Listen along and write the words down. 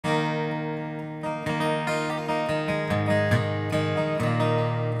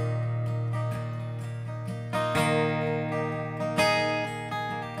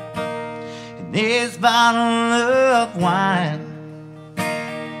this bottle of wine,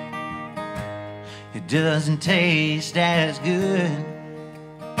 it doesn't taste as good.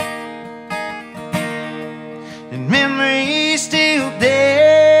 The memory's still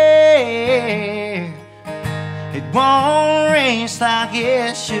there, it won't race like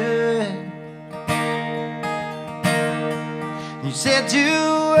it should. You said you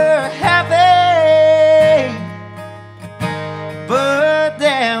were happy, but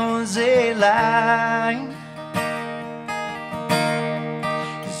that was a lie.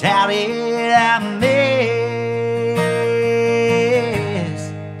 'Cause how did I miss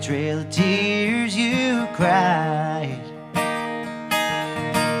the trail of tears you cried?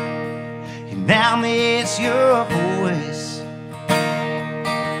 And now I miss your voice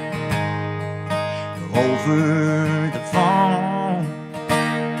over the phone,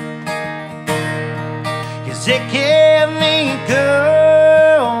 'cause it kept me going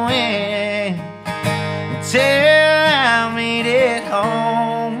until I made it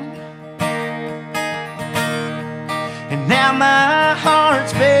home. And now my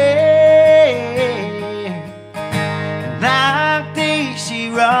heart's bare like these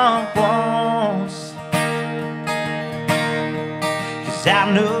sheetrock walls, 'cause I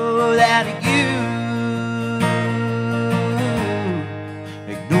know that you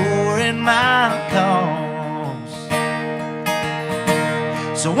ignoring my calls.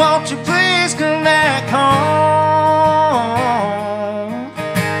 So won't you please come back home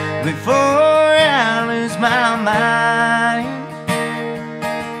before I lose my mind?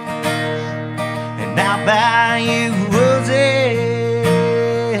 And I'll buy you roses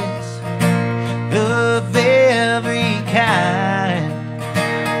of every kind.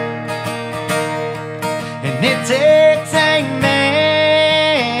 And it takes a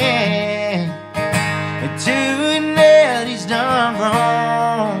man to admit he's done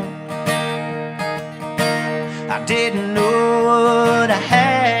wrong. I didn't know what I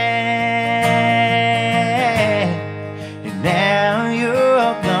had, and now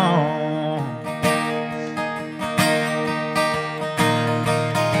you're gone.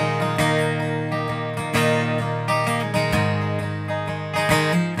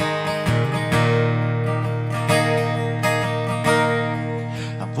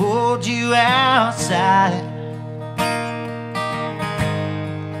 I pulled you outside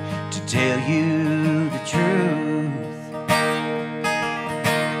to tell you the truth,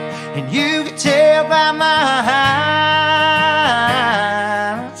 and you could tell by my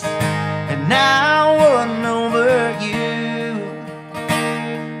eyes, and I wasn't over you.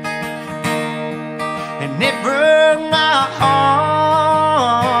 And it broke my heart,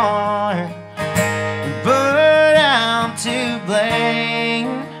 but I'm to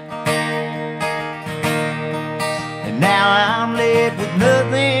blame. And now I'm left with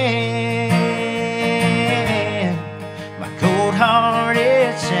nothing, my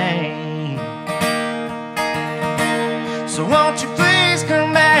cold-hearted shame. So won't you please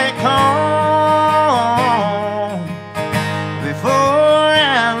come back home before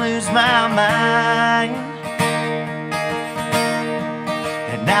I lose my mind?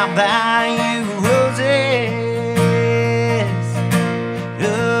 And I'll buy you roses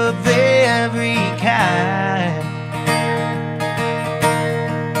of every kind.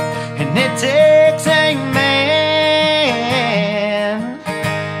 And it takes a man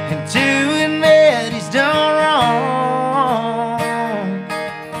to admit he's done wrong.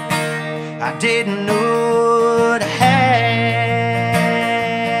 I didn't know what I had,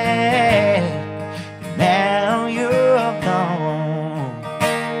 now you're gone.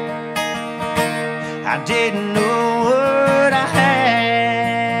 I didn't know what I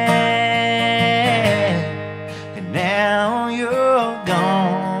had, and now you're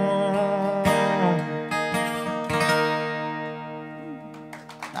gone.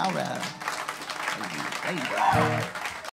 All right. Thank you.